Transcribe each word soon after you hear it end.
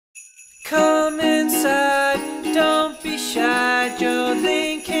Come inside, don't be shy.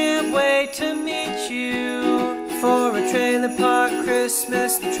 Jolene can't wait to meet you for a trailer park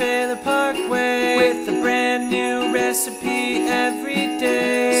Christmas the trailer park way, with a brand new recipe every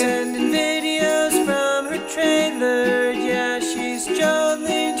day. Sending videos from her trailer. Yeah, she's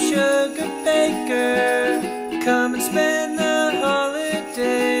Jolene Sugarbaker. Come and spend the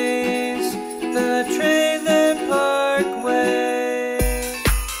holidays the trailer park way.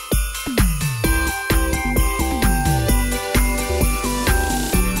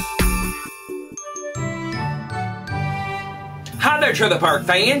 Hi there, Trailer Park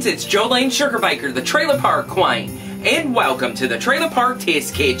fans. It's Jolene Sugarbaker, the Trailer Park Queen, and welcome to the Trailer Park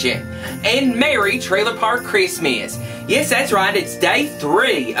Test Kitchen. And Merry Trailer Park Christmas. Yes, that's right, it's day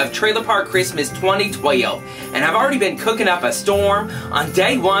 3 of Trailer Park Christmas 2012, and I've already been cooking up a storm. On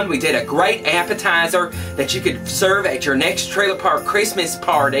day 1, we did a great appetizer that you could serve at your next Trailer Park Christmas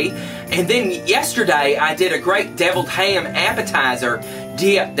party, and then yesterday I did a great deviled ham appetizer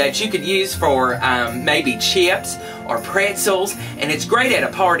dip that you could use for maybe chips or pretzels, and it's great at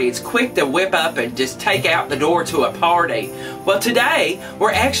a party. It's quick to whip up and just take out the door to a party. Well, today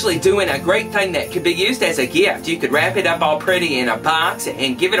we're actually doing a great thing that could be used as a gift. You could wrap it up all pretty in a box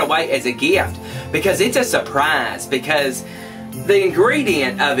and give it away as a gift, because it's a surprise, because the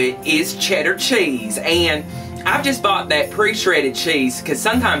ingredient of it is cheddar cheese. And I've just bought that pre-shredded cheese because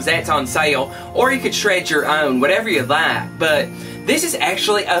sometimes that's on sale, or you could shred your own, whatever you like. But this is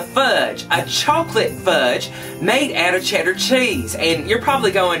actually a fudge, a chocolate fudge made out of cheddar cheese. And you're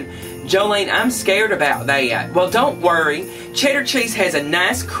probably going, Jolene, I'm scared about that. Well, don't worry. Cheddar cheese has a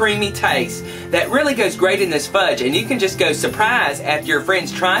nice creamy taste that really goes great in this fudge, and you can just go surprise after your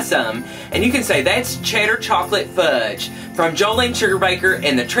friends try some, and you can say, that's cheddar chocolate fudge from Jolene Sugarbaker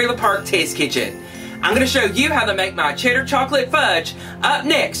in the Trailer Park Test Kitchen. I'm going to show you how to make my cheddar chocolate fudge up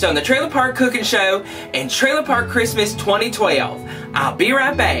next on the Trailer Park Cooking Show and Trailer Park Christmas 2012. I'll be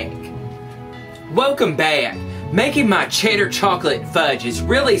right back. Welcome back. Making my cheddar chocolate fudge is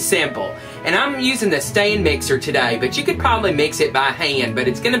really simple, and I'm using the stand mixer today, but you could probably mix it by hand, but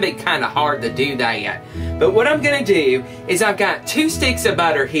it's going to be kind of hard to do that. But what I'm going to do is I've got 2 sticks of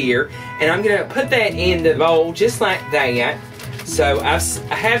butter here, and I'm going to put that in the bowl just like that. So I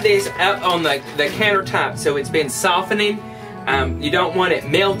have this up on the countertop, so it's been softening. You don't want it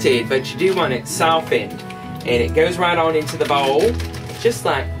melted, but you do want it softened. And it goes right on into the bowl, just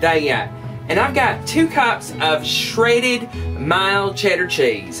like that. And I've got 2 cups of shredded mild cheddar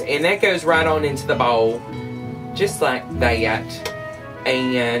cheese, and that goes right on into the bowl, just like that.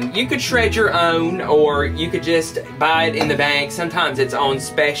 And you could shred your own, or you could just buy it in the bag. Sometimes it's on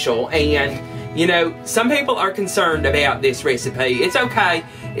special. And you know, some people are concerned about this recipe. It's okay.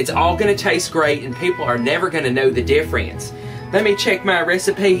 It's all going to taste great, and people are never going to know the difference. Let me check my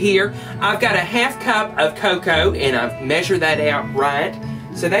recipe here. I've got a ½ cup of cocoa, and I've measured that out right.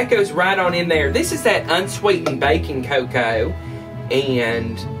 So that goes right on in there. This is that unsweetened baking cocoa,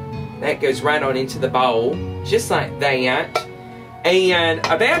 and that goes right on into the bowl, just like that. And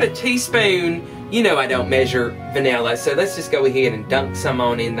about a teaspoon, you know I don't measure vanilla, so let's just go ahead and dunk some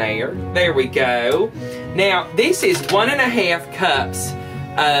on in there. There we go. Now, this is 1½ cups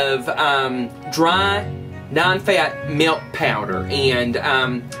of dry, non-fat milk powder, and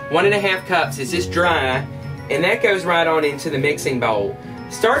 1½ cups is just dry, and that goes right on into the mixing bowl.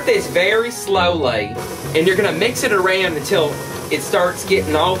 Start this very slowly, and you're going to mix it around until it starts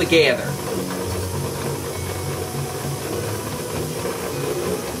getting all together.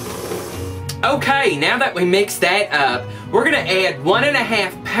 Okay, now that we mixed that up, we're going to add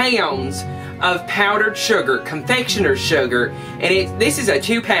 1½ pounds of powdered sugar, confectioner's sugar, and this is a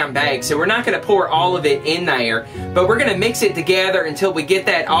 2-pound bag, so we're not going to pour all of it in there, but we're going to mix it together until we get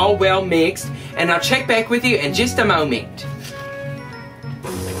that all well mixed, and I'll check back with you in just a moment.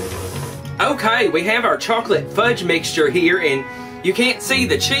 Okay, we have our chocolate fudge mixture here, and you can't see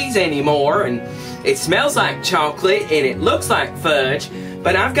the cheese anymore, and it smells like chocolate, and it looks like fudge.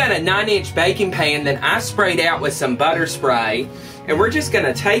 But I've got a 9-inch baking pan that I sprayed out with some butter spray, and we're just going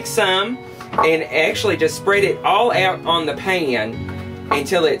to take some and actually just spread it all out on the pan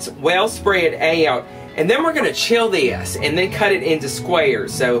until it's well spread out, and then we're going to chill this and then cut it into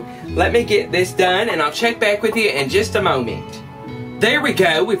squares. So let me get this done, and I'll check back with you in just a moment. There we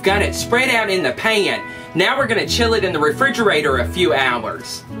go, we've got it spread out in the pan. Now we're going to chill it in the refrigerator a few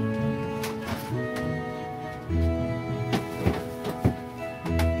hours.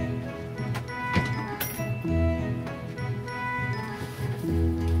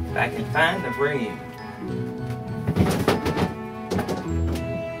 If I can find the broom.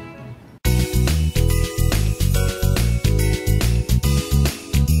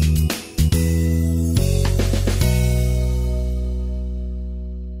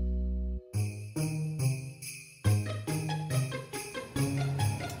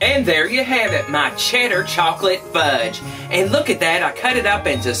 And there you have it, my cheddar chocolate fudge. And look at that, I cut it up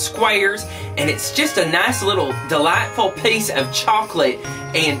into squares, and it's just a nice little delightful piece of chocolate.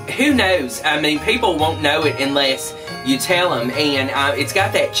 And who knows, I mean, people won't know it unless you tell them. And it's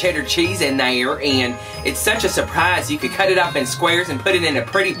got that cheddar cheese in there, and it's such a surprise. You could cut it up in squares and put it in a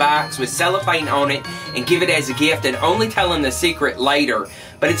pretty box with cellophane on it and give it as a gift, and only tell them the secret later.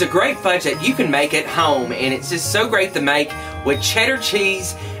 But it's a great fudge that you can make at home, and it's just so great to make with cheddar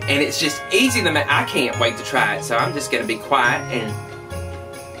cheese, and it's just easy to make. I can't wait to try it, so I'm just going to be quiet.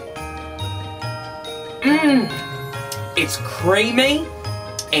 And it's creamy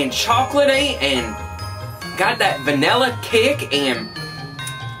and chocolatey and got that vanilla kick, and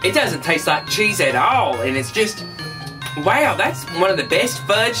it doesn't taste like cheese at all. And it's just, wow, that's one of the best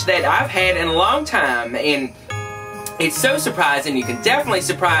fudge that I've had in a long time. And it's so surprising. You can definitely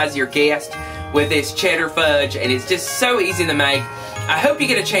surprise your guest with this cheddar fudge, and it's just so easy to make. I hope you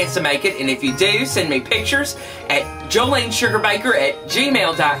get a chance to make it, and if you do, send me pictures at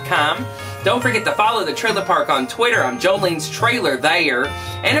jolenesugarbaker@gmail.com. Don't forget to follow the Trailer Park on Twitter. I'm Jolene's Trailer there.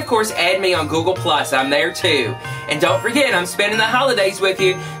 And of course, add me on Google+. I'm there too. And don't forget, I'm spending the holidays with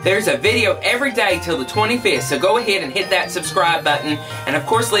you. There's a video every day till the 25th, so go ahead and hit that subscribe button. And of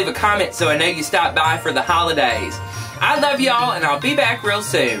course, leave a comment so I know you stopped by for the holidays. I love y'all, and I'll be back real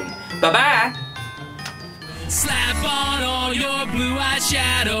soon. Bye-bye. Slap on all your blue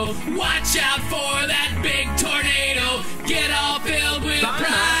eyeshadow. Watch out for that big tornado. Get all filled with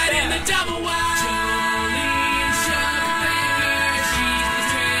pride in the double wide. Jolene Sugarbaker, she's the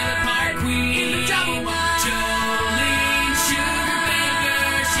trailer park queen. In the double wide. Jolene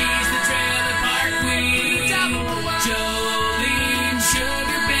Sugarbaker, she's the trailer park queen. In the double wide. Jolene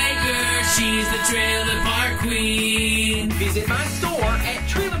Sugarbaker, she's the trailer park queen. Visit my store at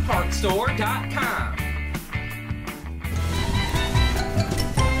trailerparkstore.com.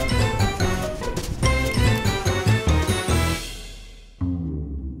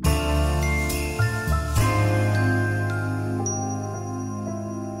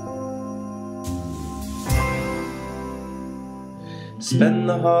 Spend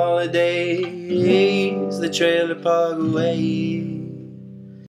the holidays the trailer park way.